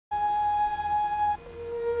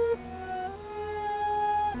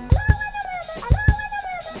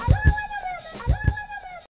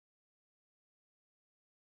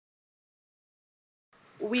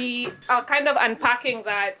we are kind of unpacking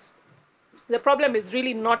that the problem is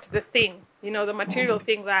really not the thing, you know, the material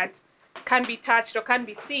thing that can be touched or can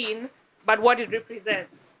be seen, but what it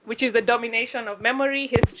represents, which is the domination of memory,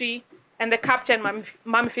 history, and the capture and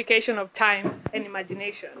mummification of time and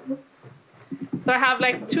imagination. So I have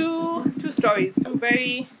like two stories, two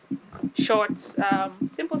very short,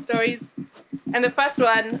 simple stories. And the first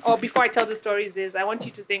one, or before I tell the stories, is I want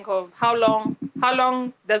you to think of how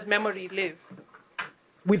long does memory live?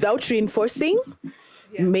 Without reinforcing,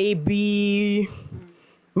 Yeah. maybe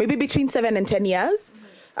between 7 and 10 years.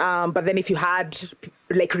 But then if you had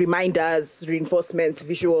like reminders, reinforcements,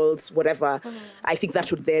 visuals, whatever, I think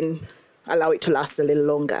that would then allow it to last a little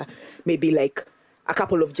longer, maybe like a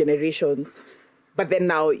couple of generations. But then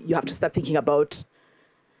now you have to start thinking about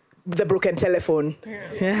the broken telephone.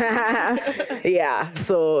 Yeah.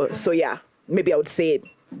 So yeah, maybe I would say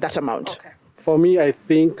that amount. Okay. For me, I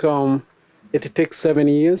think it takes 7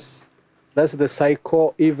 years. That's the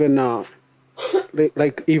cycle. Even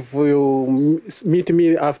like if you meet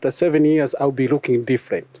me after 7 years, I'll be looking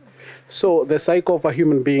different. So the cycle of a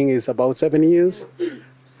human being is about 7 years.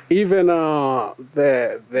 Even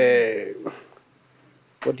the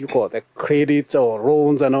what do you call it, the credits or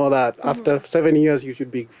loans and all that, after 7 years, you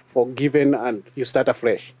should be forgiven and you start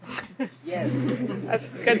afresh. Yes. As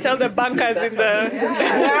you can tell the bankers in the, the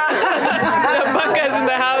bankers in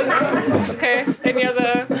the house. Okay, any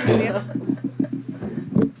other?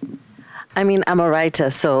 I mean, I'm a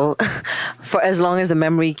writer, so for as long as the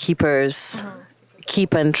memory keepers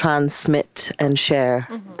keep and transmit and share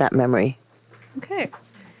that memory. Okay.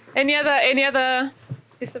 Any other,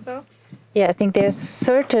 Isabel? Yeah, I think there's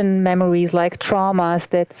certain memories like traumas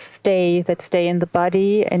that stay in the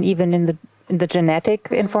body and even in the genetic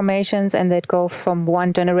informations, and that go from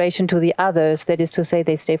one generation to the others. That is to say,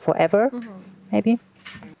 they stay forever, maybe.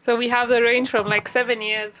 So we have the range from like 7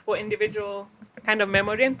 years for individual kind of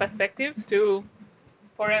memory and perspectives to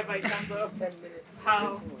forever in terms of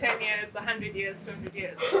how 10 years, 100 years, 200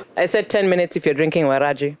 years. I said 10 minutes if you're drinking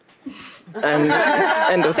waraji. And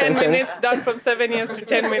end of 10 sentence. minutes done from 7 years to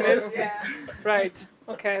 10 minutes. Right.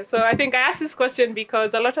 Okay. So I think I asked this question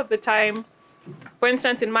because a lot of the time, for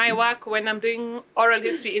instance, in my work, when I'm doing oral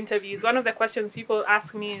history interviews, one of the questions people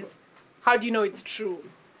ask me is, how do you know it's true?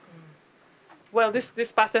 Well,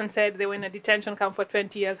 this person said they were in a detention camp for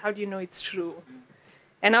 20 years. How do you know it's true?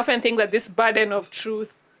 And I often think that this burden of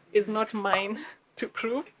truth is not mine to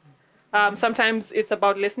prove. Sometimes it's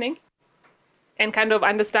about listening and kind of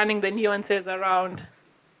understanding the nuances around,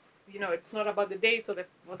 you know, it's not about the dates or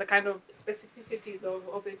the kind of specificities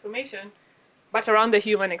of the information, but around the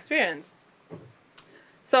human experience.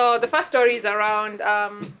 So the first story is around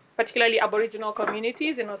particularly Aboriginal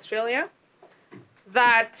communities in Australia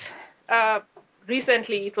that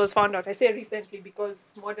recently it was found out. I say recently because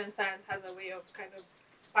modern science has a way of kind of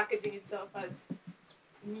packaging itself as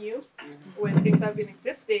new when things have been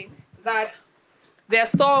existing, that there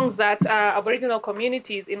are songs that Aboriginal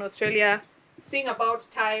communities in Australia sing about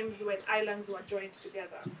times when islands were joined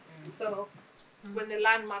together. So when the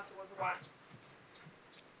landmass was one.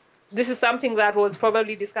 This is something that was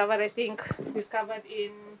probably discovered in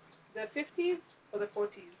the 50s or the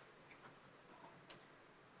 40s.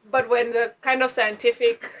 But when the kind of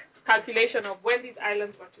scientific calculation of when these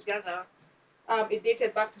islands were together, it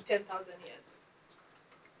dated back to 10,000 years.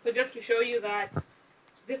 So just to show you that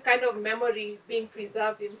this kind of memory being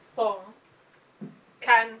preserved in song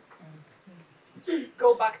can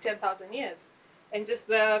go back 10,000 years, and just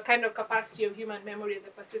the kind of capacity of human memory and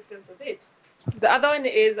the persistence of it. The other one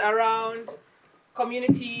is around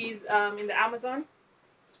communities in the Amazon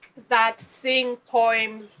that sing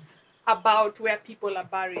poems about where people are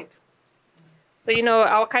buried. So, you know,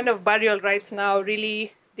 our kind of burial rites now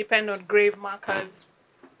really depend on grave markers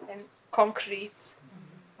and concrete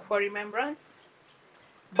for remembrance.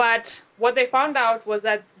 But what they found out was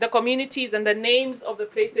that the communities and the names of the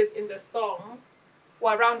places in the songs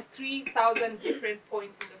were around 3,000 different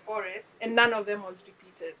points in the forest, and none of them was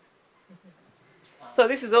repeated. So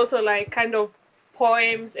this is also like kind of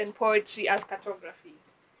poems and poetry as cartography.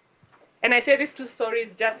 And I say these two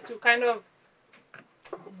stories just to kind of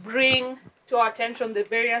bring to our attention the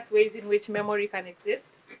various ways in which memory can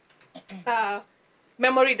exist.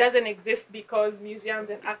 Memory doesn't exist because museums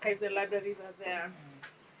and archives and libraries are there.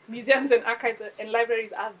 Museums and archives and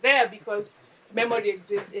libraries are there because memory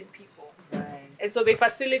exists in people. And so they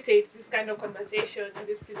facilitate this kind of conversation and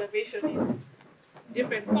this preservation in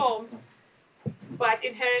different forms. But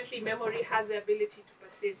inherently, memory has the ability to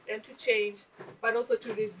persist and to change, but also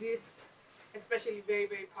to resist, especially very,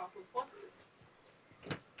 very powerful forces.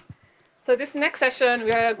 So this next session,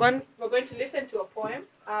 we're going to listen to a poem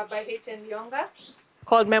by H.N. Lyonga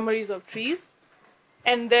called Memories of Trees.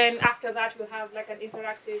 And then after that, we'll have like an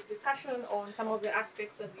interactive discussion on some of the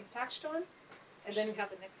aspects that we've touched on. And then we have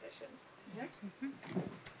the next session.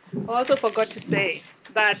 Yeah? I also forgot to say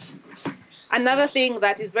that another thing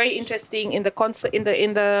that is very interesting in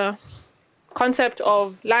the concept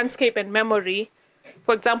of landscape and memory,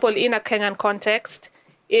 for example, in a Kenyan context,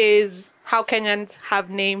 is how Kenyans have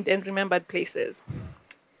named and remembered places.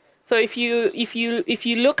 So if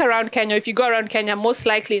you look around Kenya, if you go around Kenya, most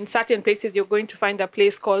likely in certain places you're going to find a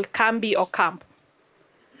place called Kambi or Camp.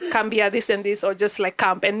 Kambi are this and this, or just like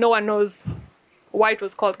Camp, and no one knows why it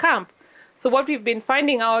was called Camp. So what we've been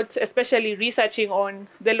finding out, especially researching on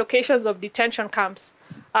the locations of detention camps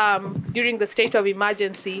during the state of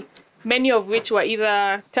emergency, many of which were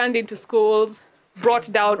either turned into schools, brought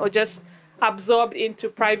down, or just absorbed into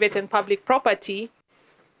private and public property,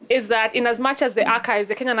 is that in as much as the archives,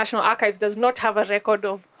 the Kenya National Archives, does not have a record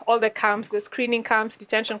of all the camps, the screening camps,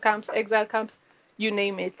 detention camps, exile camps, you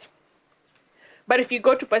name it. But if you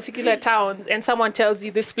go to particular towns and someone tells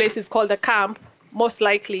you this place is called a camp, most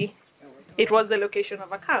likely it was the location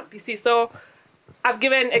of a camp. You see, so I've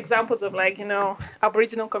given examples of like,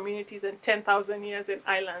 Aboriginal communities and 10,000 years in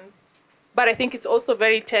islands. But I think it's also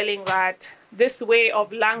very telling that this way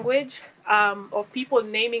of language, of people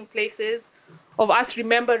naming places, of us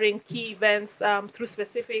remembering key events through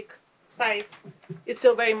specific sites, is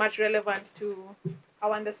still very much relevant to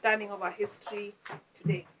our understanding of our history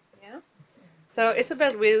today. Yeah. So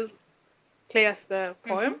Isabel will play us the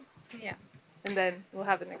poem. Yeah. And then we'll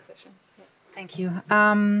have the next session. Yeah. Thank you.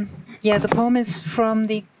 The poem is from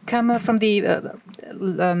the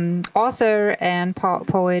author and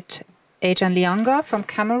poet H.N. Lyonga from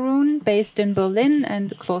Cameroon, based in Berlin,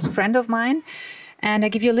 and a close friend of mine. And I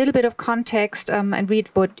give you a little bit of context and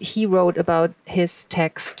read what he wrote about his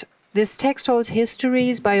text. This text holds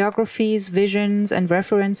histories, biographies, visions, and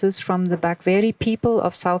references from the Bakweri people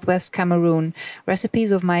of southwest Cameroon,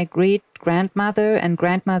 recipes of my great-grandmother and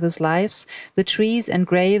grandmother's lives, the trees and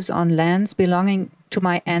graves on lands belonging to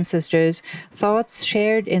my ancestors, thoughts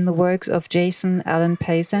shared in the works of Jason Allen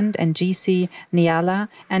Payson and G.C. Nyala,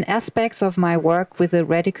 and aspects of my work with the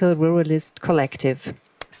Radical Ruralist Collective.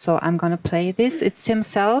 So I'm going to play this. It's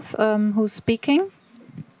himself who's speaking.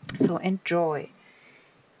 So enjoy.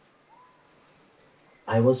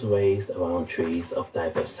 I was raised around trees of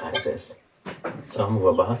diverse sizes, some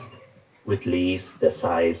robust, with leaves the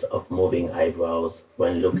size of moving eyebrows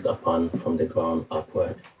when looked upon from the ground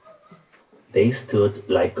upward. They stood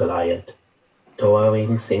like Goliath,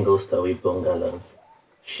 towering single-story bungalows,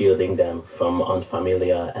 shielding them from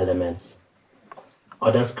unfamiliar elements.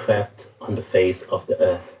 Others crept on the face of the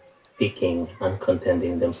earth, picking and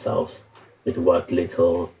contenting themselves with what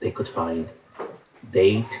little they could find.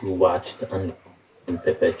 They too watched and lived in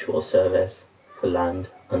perpetual service to land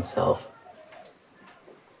and self.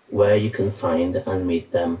 Where you can find and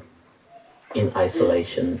meet them, in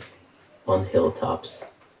isolation, on hilltops,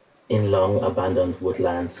 in long abandoned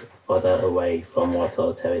woodlands further away from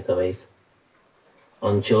mortal territories,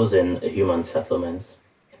 on chosen human settlements,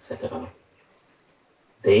 etc.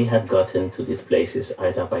 They had gotten to these places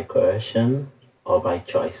either by coercion or by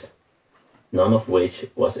choice, none of which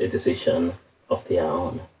was a decision of their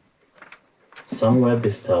own. Some were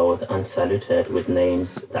bestowed and saluted with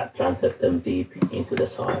names that planted them deep into the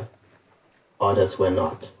soil. Others were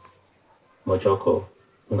not. Mojoko,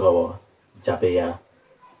 Ngowo, Jabeya,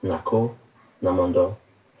 Nako, Namondo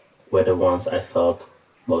were the ones I felt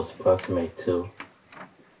most proximate to.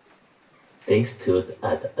 They stood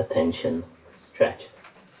at attention, stretched,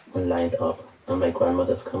 and lined up on my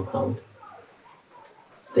grandmother's compound.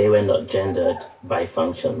 They were not gendered by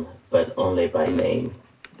function, but only by name.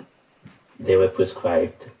 They were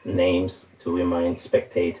prescribed names to remind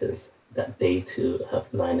spectators that they too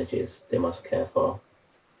have lineages they must care for,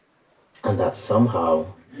 and that somehow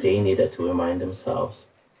they needed to remind themselves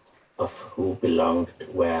of who belonged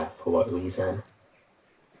where for what reason.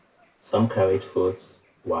 Some carried fruits,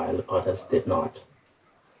 while others did not.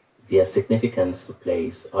 Their significance to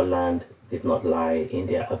place or land did not lie in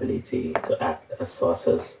their ability to act as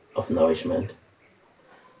sources of nourishment,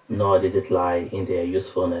 nor did it lie in their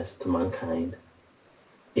usefulness to mankind.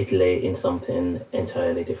 It lay in something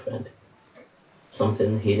entirely different,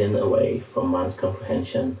 something hidden away from man's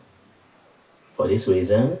comprehension. For this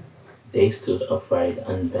reason, they stood upright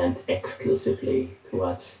and bent exclusively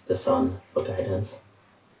towards the sun for guidance.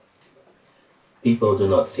 People do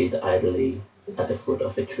not sit idly at the foot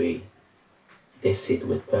of a tree. They sit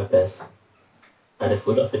with purpose. At the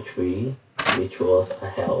foot of a tree, rituals are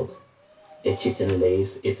held. A chicken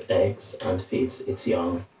lays its eggs and feeds its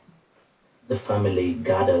young. The family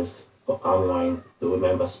gathers for palm wine to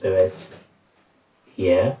remember spirits.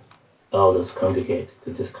 Here, elders congregate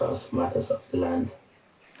to discuss matters of the land,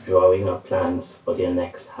 drawing up plans for their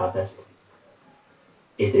next harvest.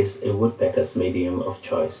 It is a woodpecker's medium of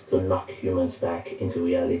choice to knock humans back into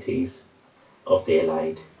realities of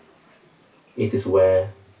daylight. It is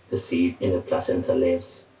where the seed in the placenta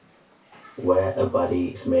lives, where a body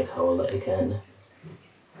is made whole again.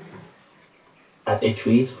 At a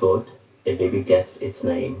tree's foot, a baby gets its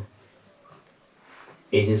name.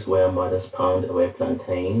 It is where mothers pound away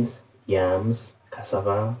plantains, yams,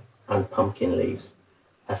 cassava, and pumpkin leaves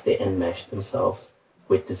as they enmesh themselves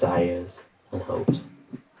with desires and hopes.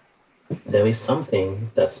 There is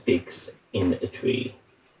something that speaks in a tree.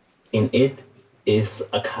 In it is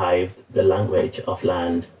archived the language of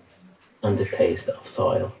land and the taste of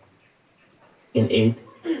soil. In it,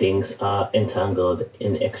 things are entangled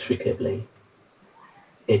inextricably.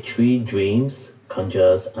 A tree dreams,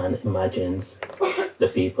 conjures, and imagines the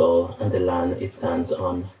people and the land it stands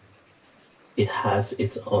on. It has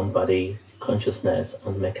its own body, consciousness,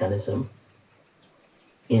 and mechanism.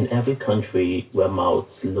 In every country where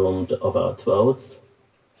mouths loomed over our throats,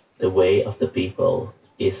 the way of the people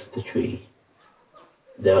is the tree.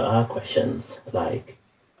 There are questions like,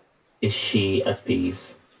 is she at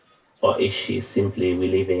peace, or is she simply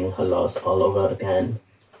reliving her loss all over again?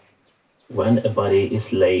 When a body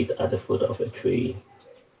is laid at the foot of a tree,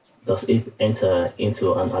 does it enter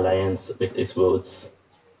into an alliance with its roots?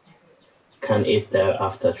 Can it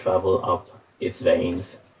thereafter travel up its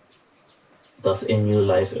veins? Does a new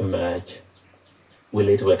life emerge? Will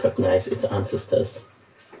it recognize its ancestors?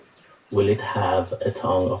 Will it have a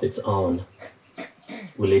tongue of its own?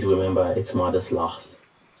 Will it remember its mother's loss?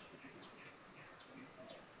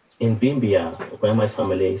 In Bimbia, where my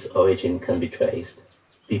family's origin can be traced,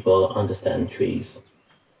 people understand trees.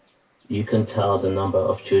 You can tell the number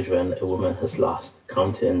of children a woman has lost,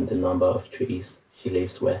 counting the number of trees she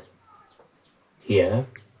lives with. Here,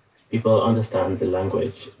 people understand the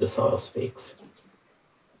language the soil speaks.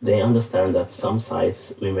 They understand that some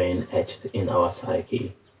sites remain etched in our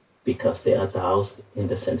psyche because they are doused in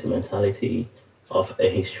the sentimentality of a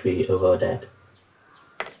history eroded.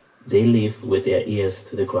 They live with their ears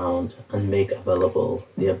to the ground and make available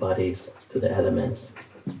their bodies to the elements.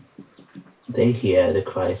 They hear the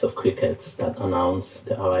cries of crickets that announce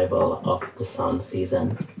the arrival of the sun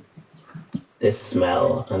season. They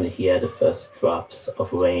smell and hear the first drops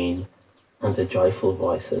of rain and the joyful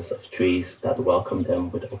voices of trees that welcome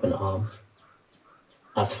them with open arms.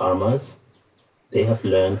 As farmers, they have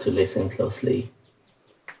learned to listen closely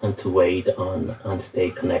and to wade on and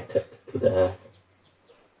stay connected to the earth.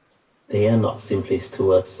 They are not simply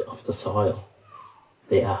stewards of the soil.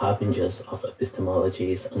 They are harbingers of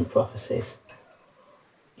epistemologies and prophecies.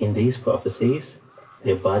 In these prophecies,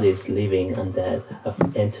 their bodies, living and dead,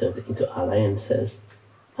 have entered into alliances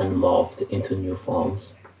and morphed into new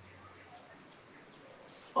forms.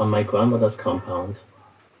 On my grandmother's compound,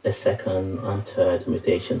 a second and third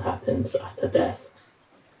mutation happens after death.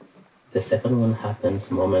 The second one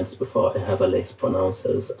happens moments before a herbalist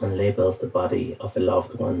pronounces and labels the body of a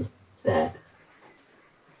loved one dead.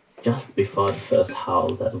 Just before the first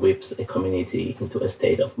howl that whips a community into a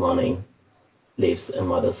state of mourning leaves a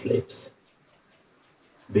mother's lips.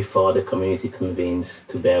 Before the community convenes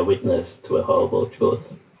to bear witness to a horrible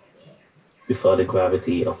truth. Before the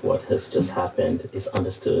gravity of what has just happened is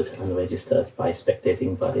understood and registered by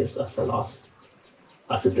spectating bodies as a loss,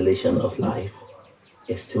 as a deletion of life,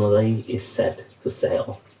 a stimuli is set to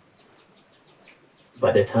sail.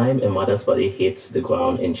 By the time a mother's body hits the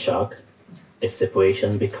ground in shock, a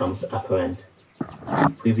separation becomes apparent.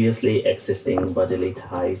 Previously existing bodily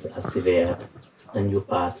ties are severed, and new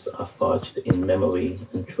paths are forged in memory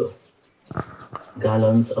and truth.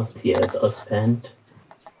 Gallons of tears are spent,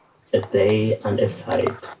 a day and a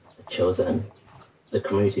site chosen. The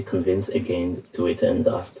community convenes again to return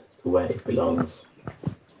dust to where it belongs.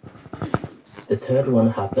 The third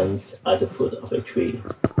one happens at the foot of a tree.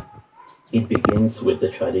 It begins with the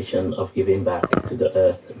tradition of giving back to the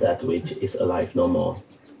earth that which is alive no more.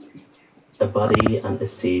 A body and a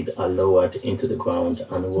seed are lowered into the ground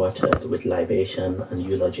and watered with libation and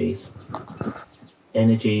eulogies.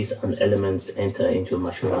 Energies and elements enter into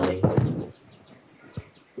matrimony.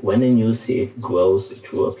 When a new seed grows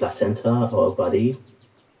through a placenta or a body,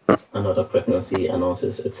 another pregnancy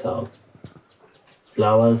announces itself.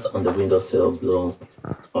 Flowers on the windowsill bloom,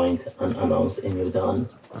 point, and announce a new dawn.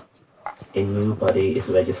 A new body is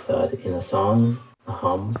registered in a song, a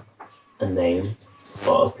hum, a name,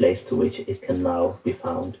 or a place to which it can now be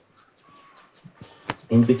found.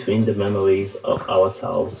 In between the memories of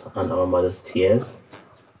ourselves and our mother's tears,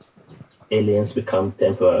 aliens become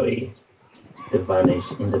temporary. They vanish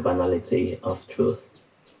in the banality of truth.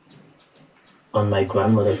 On my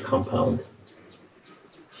grandmother's compound,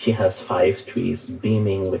 she has 5 trees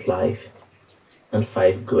beaming with life and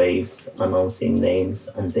 5 graves announcing names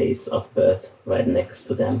and dates of birth right next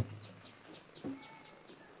to them.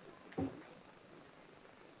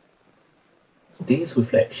 These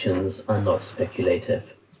reflections are not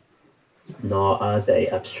speculative, nor are they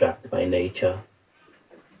abstract by nature.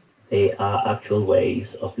 They are actual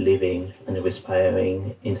ways of living and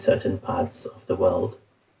respiring in certain parts of the world.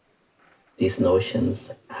 These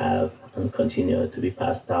notions have and continue to be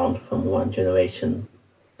passed down from one generation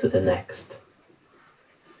to the next.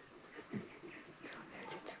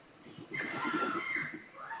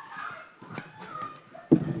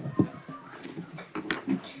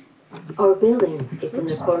 Our building is in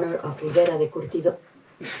the corner of Ribera de Curtido.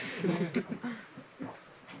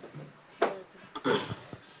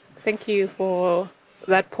 Thank you for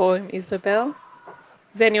that poem, Isabel.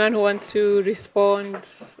 Is there anyone who wants to respond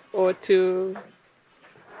or to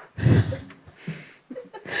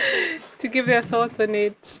give their thoughts on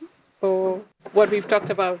it or what we've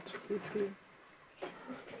talked about, basically?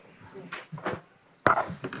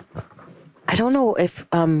 I don't know if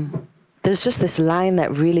there's just this line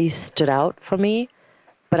that really stood out for me,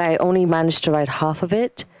 but I only managed to write half of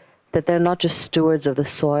it, that they're not just stewards of the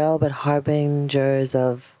soil, but harbingers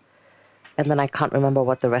of, and then I can't remember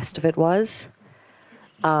what the rest of it was.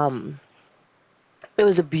 It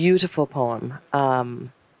was a beautiful poem. I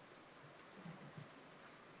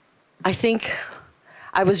think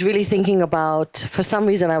I was really thinking about, for some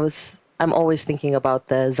reason I'm always thinking about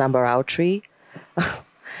the Zambarao tree.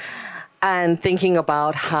 And thinking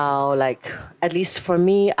about how, like, at least for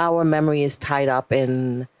me, our memory is tied up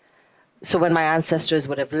in, so when my ancestors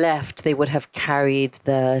would have left, they would have carried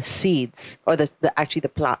the seeds, or the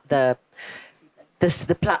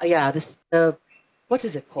what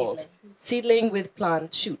is it called? Seedling with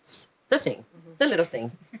plant shoots. The thing, the little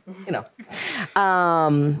thing, you know,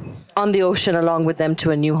 on the ocean along with them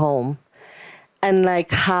to a new home. And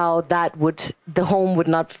like how the home would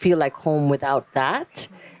not feel like home without that.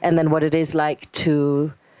 And then what it is like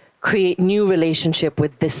to create new relationship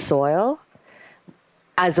with this soil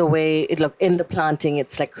as a way, in the planting,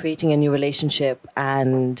 it's like creating a new relationship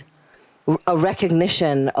and a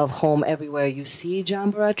recognition of home everywhere you see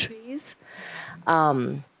Jambara trees.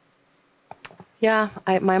 My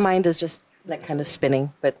mind is just like kind of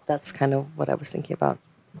spinning, but that's kind of what I was thinking about.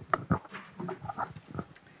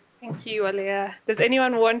 Thank you, Alea. Does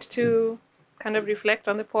anyone want to kind of reflect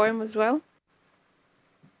on the poem as well?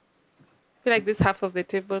 I feel like this half of the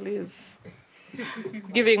table is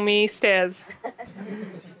giving me stares.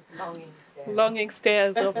 Longing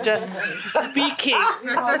stares of just speaking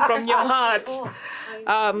from your heart.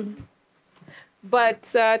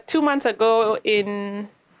 But 2 months ago, in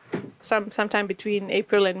sometime between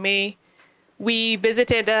April and May, we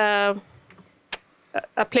visited a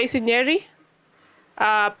place in Nyeri.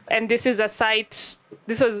 And this is a site,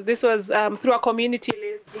 this was through a community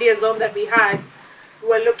liaison that we had. We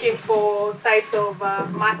were looking for sites of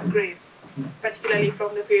mass graves, particularly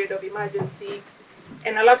from the period of emergency.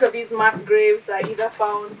 And a lot of these mass graves are either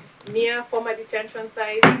found near former detention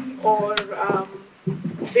sites or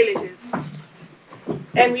villages.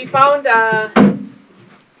 And we found a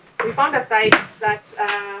site that,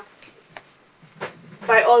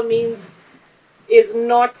 by all means, is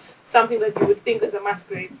not something that you would think is a mass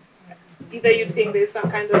grave. Either you'd think there's some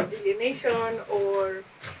kind of delineation or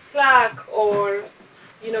plaque or,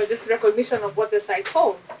 just recognition of what the site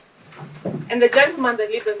holds. And the gentleman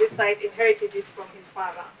that lived on this site inherited it from his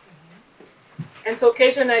father. And so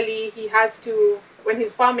occasionally he has to, when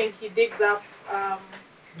he's farming, he digs up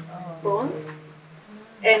bones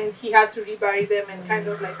and he has to rebury them and kind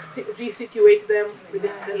of like resituate them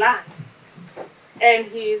within the land. And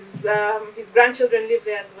his grandchildren live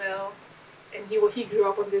there as well, and he grew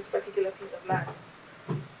up on this particular piece of land.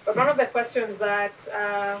 But one of the questions that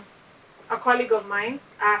a colleague of mine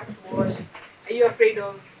asked was, "Are you afraid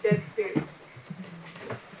of dead spirits?"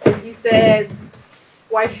 And he said,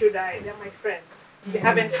 "Why should I? They're my friends. They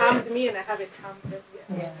haven't harmed me, and I haven't harmed them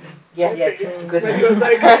yet." Yes. But it was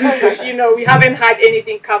like, we haven't had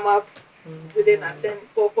anything come up within us, and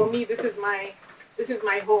for me, this is my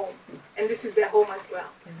home, and this is their home as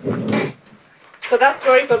well. So that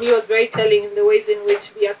story for me was very telling in the ways in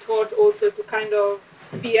which we are taught also to kind of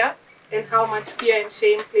fear, and how much fear and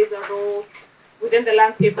shame plays a role within the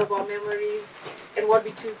landscape of our memories, and what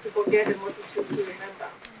we choose to forget and what we choose to remember.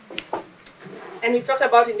 And we've talked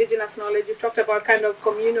about indigenous knowledge, we've talked about kind of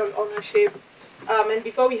communal ownership. And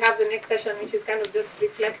before we have the next session, which is kind of just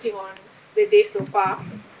reflecting on the day so far,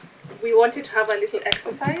 we wanted to have a little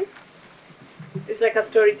exercise. It's like a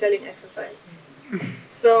storytelling exercise.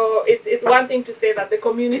 So it's one thing to say that the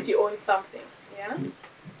community owns something, yeah?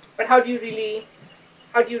 But how do you really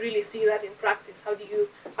see that in practice? How do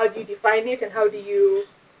you define it, and how do you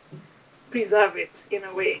preserve it in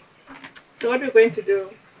a way? So what we're going to do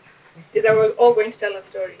is that we're all going to tell a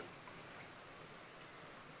story.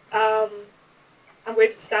 I'm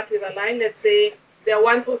going to start with a line. Let's say, there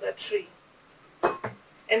once was a tree.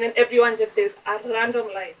 And then everyone just says a random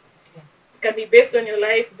line. It can be based on your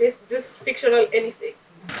life, just fictional, anything.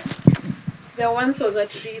 There once was a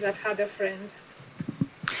tree that had a friend.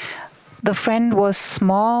 The friend was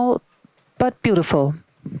small but beautiful.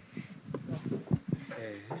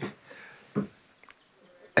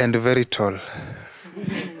 And very tall.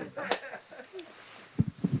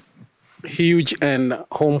 Huge and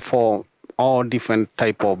home for all different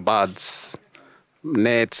type of birds,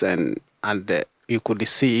 nets, and you could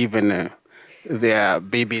see even their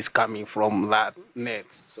babies coming from that net.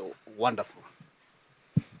 So wonderful.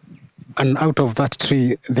 And out of that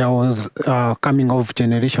tree, there was coming of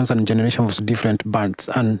generations and generations of different birds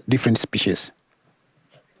and different species.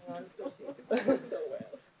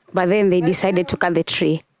 But then they decided to cut the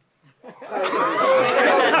tree.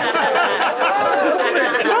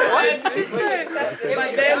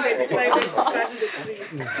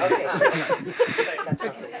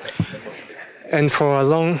 And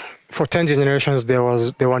for 10 generations, there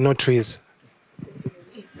were no trees.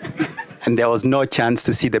 And there was no chance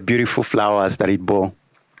to see the beautiful flowers that it bore.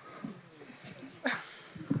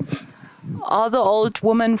 All the old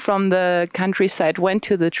women from the countryside went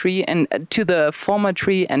to the tree and to the former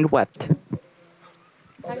tree and wept.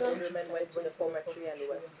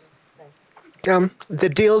 The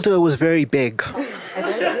dildo was very big. The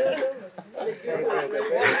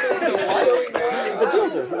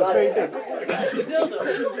dildo was very big.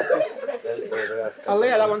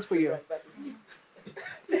 Alea, that one's for you.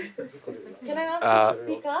 Can I ask you to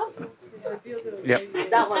speak up? Yep.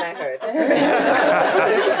 That one I heard.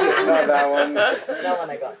 Not that one. That one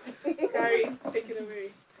I got. Sorry, take it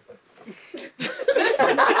away.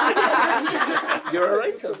 You're a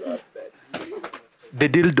writer. The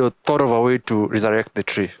dildo thought of a way to resurrect the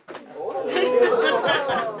tree.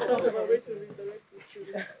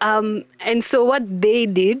 And so what they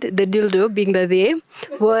did, the dildo being the they,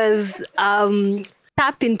 was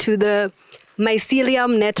tap into the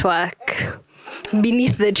mycelium network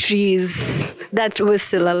beneath the trees that was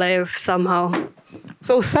still alive somehow.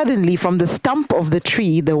 So suddenly from the stump of the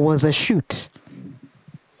tree, there was a shoot.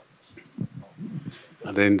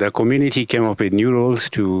 And then the community came up with new rules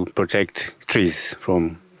to protect trees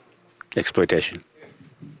from exploitation.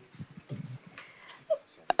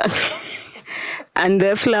 And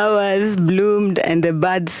the flowers bloomed and the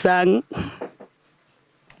birds sang.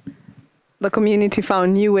 The community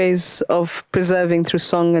found new ways of preserving through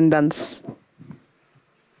song and dance.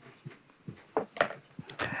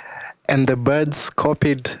 And the birds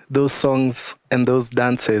copied those songs and those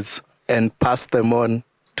dances and passed them on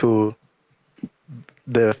to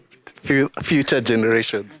the future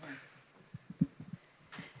generations.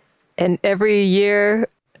 And every year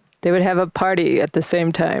they would have a party at the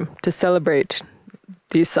same time to celebrate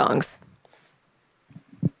these songs.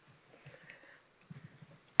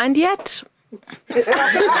 And yet,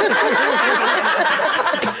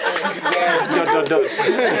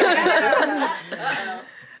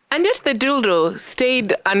 and yet the dildo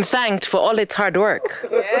stayed unthanked for all its hard work.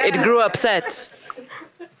 Yeah. It grew upset.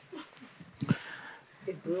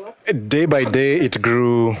 Day by day, it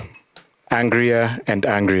grew angrier and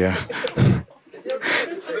angrier.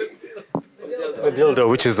 The dildo,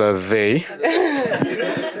 which is a they.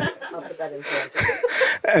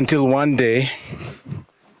 Until one day,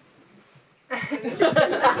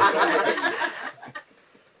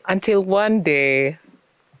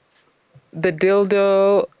 the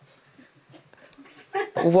dildo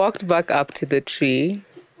walked back up to the tree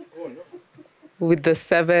with the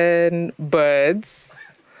 7 birds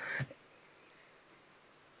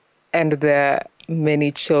and their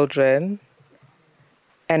many children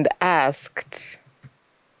and asked,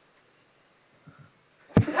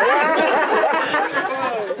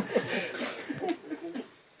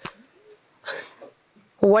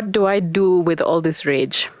 "What do I do with all this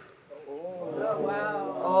rage?"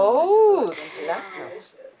 Oh,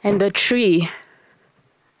 And the tree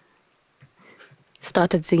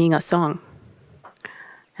started singing a song.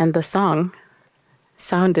 And the song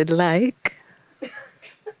sounded like...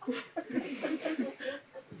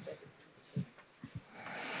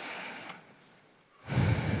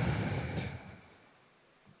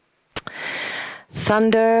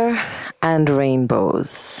 thunder and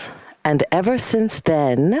rainbows. And ever since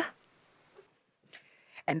then...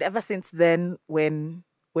 And ever since then, when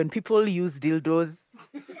people use dildos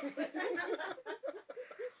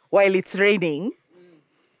while it's raining,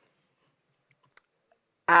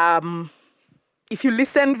 if you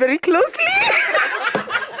listen very closely,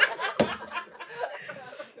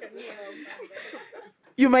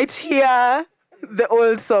 you might hear the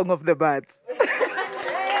old song of the birds.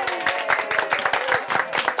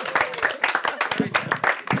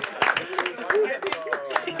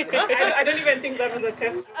 I don't even think that was a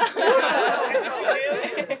test.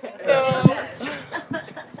 So,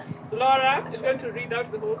 Laura is going to read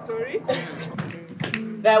out the whole story.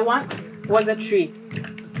 There once was a tree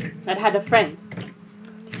that had a friend.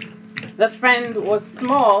 The friend was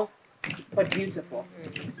small but beautiful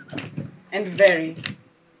and very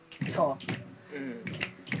tall,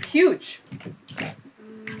 huge,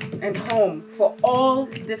 and home for all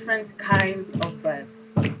different kinds of birds.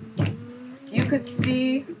 You could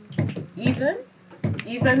see even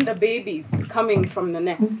the babies coming from the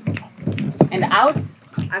nest. And out,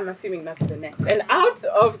 I'm assuming that's the nest, and out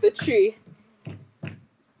of the tree,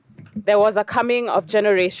 there was a coming of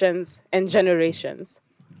generations and generations.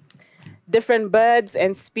 Different birds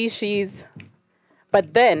and species,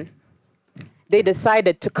 but then they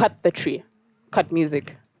decided to cut the tree, cut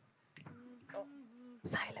music.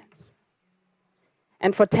 Silence.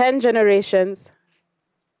 And for 10 generations,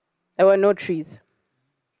 there were no trees.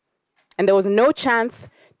 And there was no chance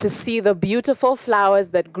to see the beautiful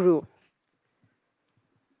flowers that grew.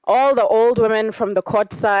 All the old women from the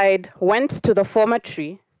courtside went to the former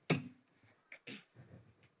tree,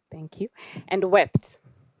 thank you, and wept.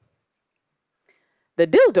 The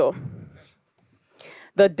dildo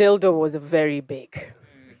was very big.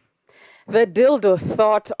 The dildo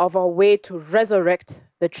thought of a way to resurrect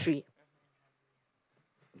the tree.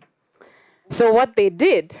 So what they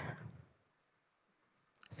did,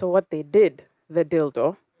 the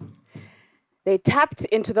dildo, they tapped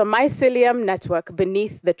into the mycelium network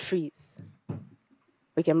beneath the trees.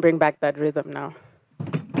 We can bring back that rhythm now.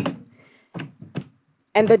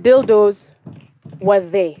 And the dildos were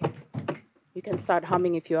they. You can start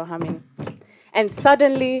humming if you're humming. And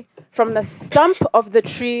suddenly, from the stump of the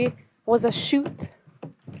tree was a shoot.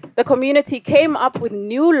 The community came up with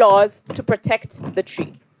new laws to protect the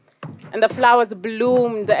tree. And the flowers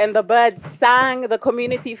bloomed and the birds sang. The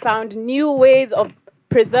community found new ways of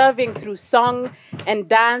preserving through song and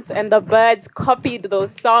dance, and the birds copied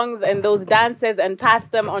those songs and those dances and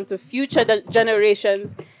passed them on to future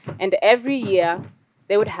generations. And every year,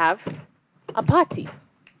 they would have a party.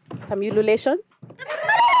 Some ululations.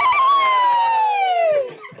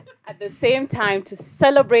 At the same time to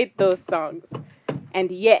celebrate those songs.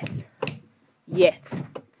 And yet, the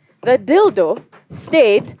dildo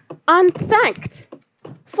stayed unthanked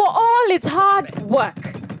for all its hard work.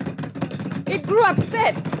 It grew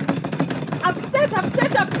upset.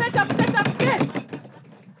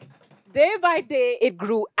 Day by day, it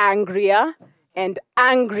grew angrier and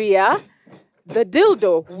angrier. The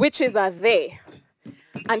dildo, witches are they.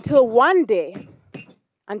 Until one day,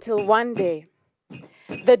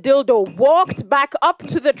 the dildo walked back up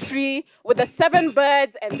to the tree with the 7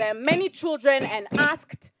 birds and their many children and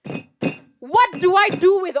asked, "What do I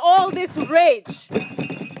do with all this rage?"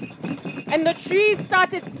 And the tree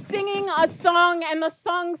started singing a song, and the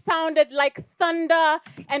song sounded like thunder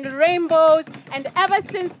and rainbows. And ever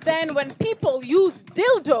since then, when people use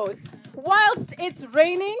dildos whilst it's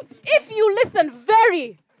raining, if you listen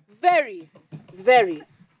very, very, very,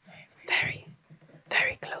 very,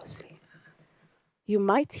 very closely, you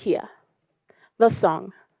might hear the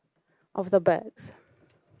song of the birds.